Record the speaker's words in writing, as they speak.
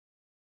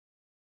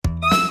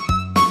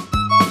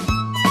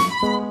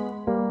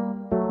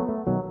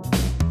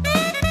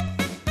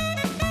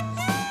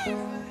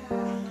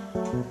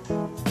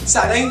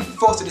Saturday,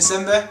 4th of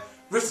December,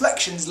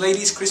 Reflections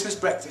Ladies Christmas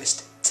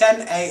Breakfast,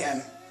 10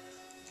 AM.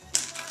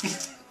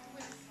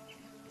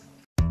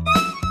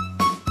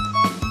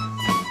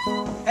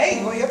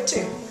 Hey, what are you up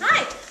to?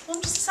 Hi, well,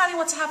 I'm just deciding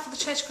what to have for the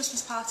church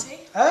Christmas party.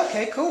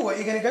 Okay, cool. What are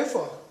you going to go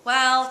for?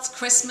 Well, it's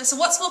Christmas, and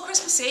what's more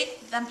Christmassy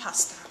than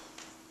pasta?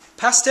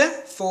 Pasta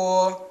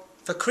for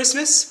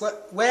Christmas?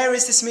 Where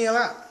is this meal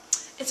at?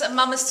 It's at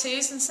Mama's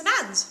Two's in St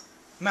Anne's.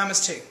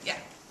 Mama's Two? Yeah.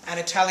 An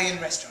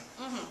Italian restaurant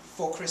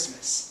for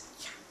Christmas.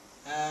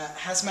 Yeah.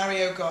 Has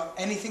Mario got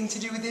anything to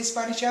do with this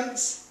by any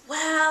chance?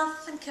 Well,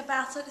 think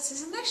about it. It's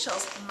his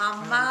initials.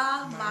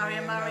 Mama,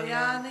 Mario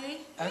Mariani.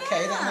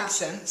 Okay, Yeah. that makes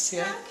sense,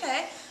 yeah.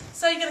 Okay.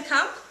 So you're going to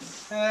come?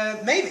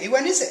 Maybe.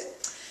 When is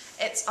it?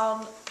 It's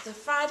on the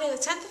Friday the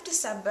 10th of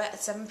December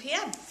at 7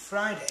 PM.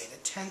 Friday the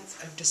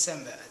 10th of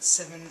December at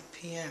 7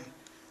 PM.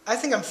 I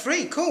think I'm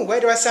free. Cool.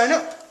 Where do I sign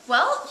up?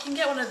 Well, you can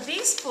get one of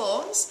these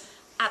forms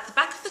at the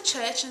back of the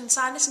church and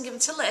sign it and give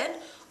it to Lynn,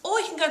 or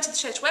you can go to the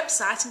church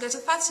website and go to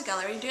the fantasy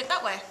gallery and do it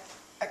that way.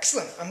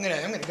 Excellent. I'm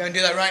gonna go and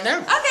do that right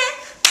now. Okay,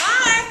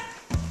 bye!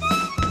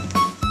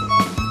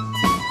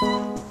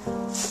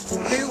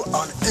 Who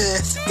on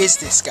earth is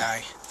this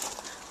guy?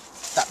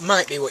 That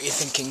might be what you're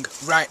thinking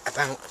right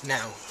about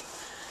now.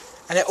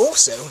 And it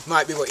also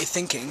might be what you're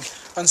thinking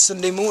on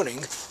Sunday morning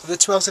of the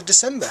 12th of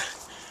December.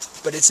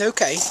 But it's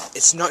okay,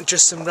 it's not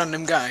just some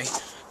random guy.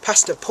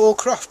 Pastor Paul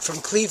Croft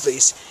from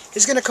Cleveley's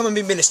is going to come and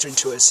be ministering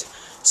to us,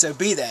 so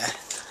be there.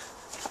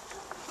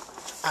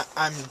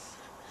 I'm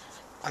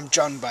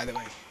John, by the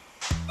way.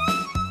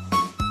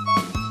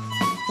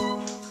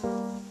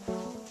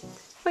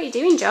 What are you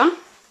doing, John?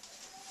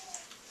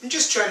 I'm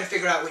just trying to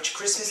figure out which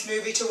Christmas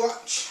movie to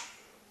watch.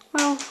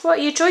 Well, what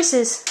are your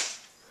choices?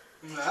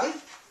 Well,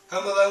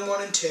 Home Alone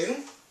 1 and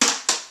 2.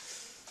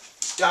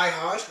 Die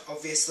Hard,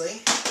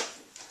 obviously.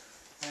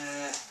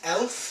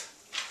 Elf.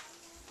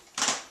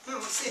 Oh,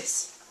 what's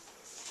this?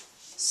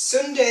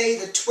 Sunday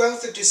the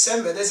 12th of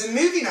December, there's a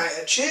movie night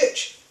at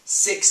church.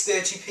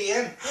 6:30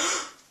 PM.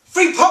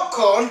 Free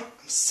popcorn!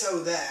 I'm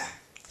so there.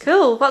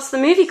 Cool, what's the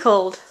movie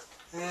called?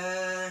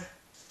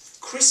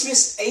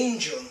 Christmas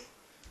Angel.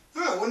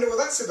 Oh, I wonder what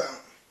that's about.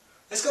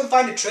 Let's go and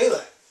find a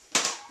trailer.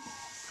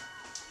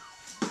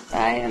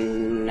 I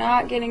am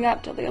not getting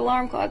up till the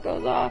alarm clock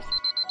goes off.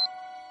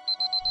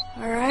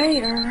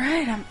 Alright,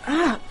 I'm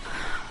up.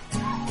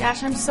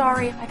 Dash, I'm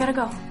sorry. I gotta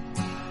go.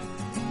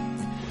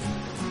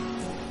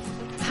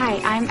 Hi,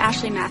 I'm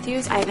Ashley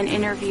Matthews. I have an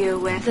interview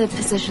with... The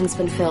position's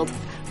been filled.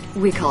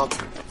 We called.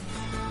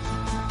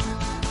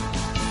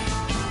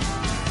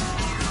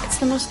 It's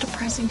the most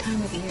depressing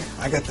time of year.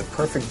 I got the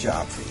perfect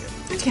job for you.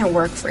 I can't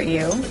work for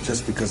you. But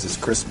just because it's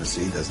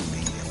Christmassy doesn't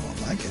mean you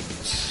won't like it.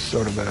 It's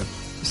sort of a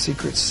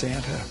secret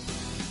Santa.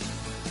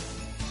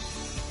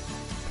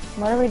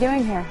 What are we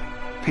doing here?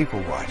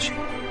 People watching.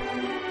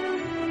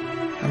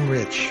 I'm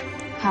rich.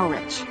 How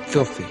rich?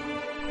 Filthy.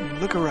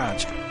 Look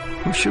around you.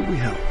 Who should we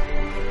help?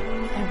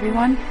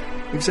 Everyone?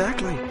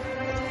 Exactly.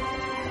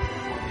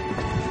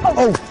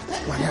 Oh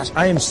my gosh.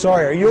 I am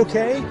sorry. Are you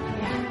okay? Yeah.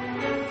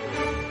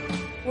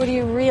 What do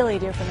you really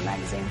do for the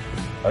magazine?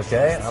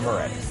 Okay, I'm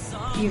alright.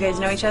 You guys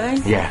know each other?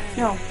 Yeah.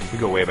 No. We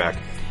go way back.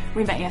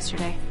 We met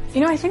yesterday. You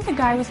know, I think the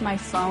guy with my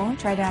phone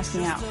tried to ask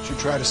me out. Did you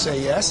try to say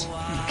yes?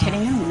 Are you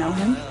kidding? I don't know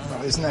him.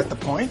 Well, isn't that the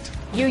point?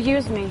 You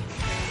used me.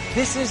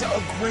 This is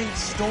a great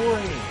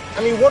story.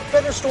 I mean, what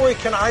better story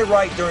can I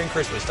write during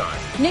Christmas time?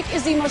 Nick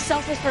is the most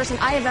selfless person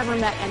I have ever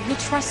met, and he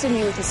trusted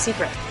me with his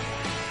secret.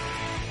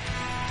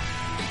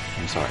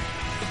 I'm sorry.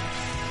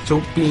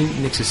 So, being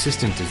Nick's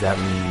assistant, does that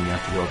mean you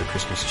have to do all the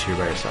Christmas cheer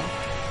by yourself?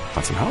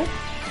 Want some help?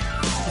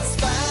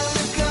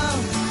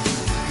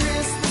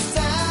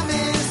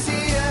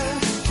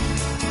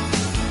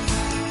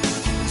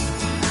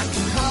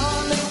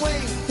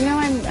 You know,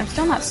 I'm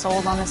still not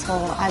sold on this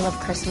whole I love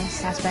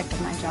Christmas aspect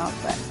of my job,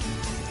 but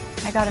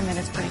I gotta admit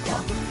it's pretty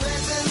cool.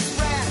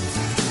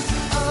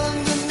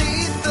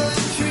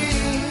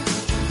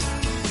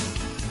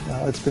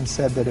 Well, it's been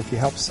said that if you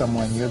help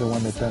someone, you're the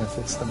one that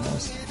benefits the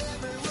most.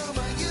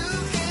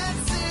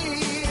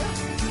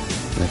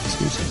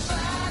 Excuse me.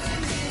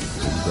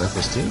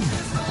 Breakfast tea?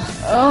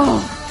 Oh,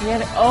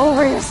 get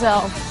over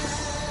yourself.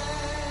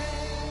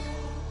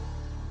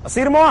 I'll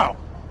see you tomorrow.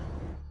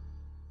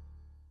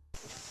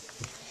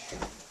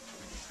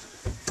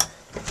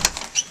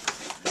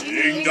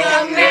 Ding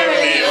dong,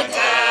 merrily on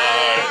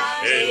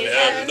high, in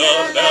heaven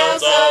the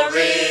bells are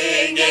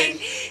ringing.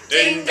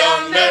 Ding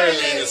dong,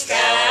 merrily in the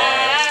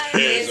sky,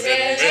 his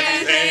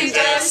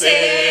angels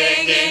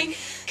singing.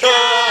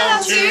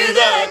 Come to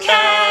the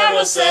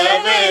carol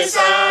service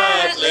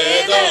at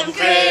Lytham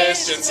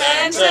Christian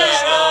Centre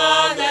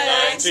on the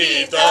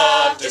 19th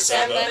of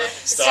December.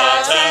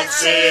 Start at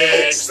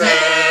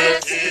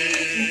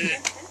 6:30.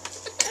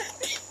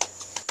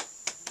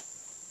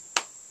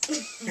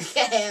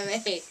 Yeah,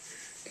 mate.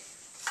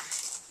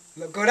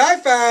 Look what I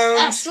found!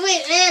 Oh,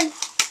 sweet, man.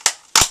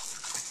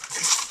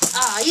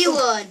 Oh, you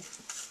won.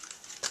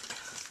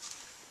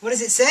 What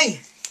does it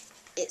say?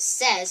 It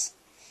says,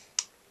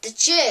 the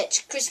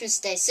church Christmas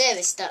Day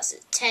service starts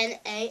at 10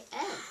 AM.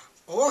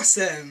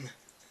 Awesome.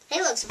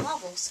 Hey, look, some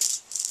marbles.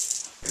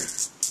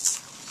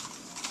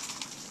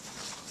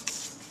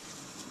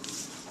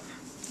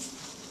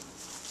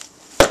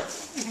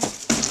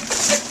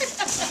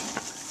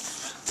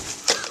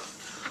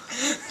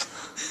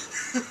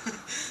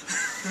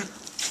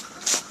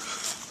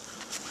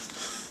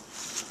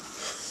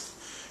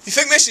 You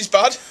think this is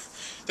bad?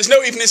 There's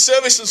no evening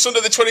service on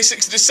Sunday the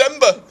 26th of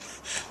December.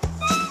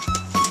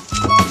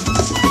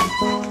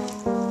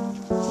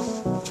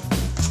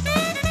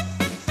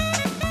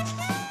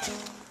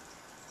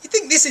 You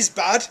think this is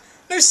bad?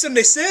 No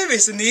Sunday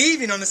service in the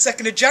evening on the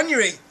 2nd of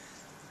January.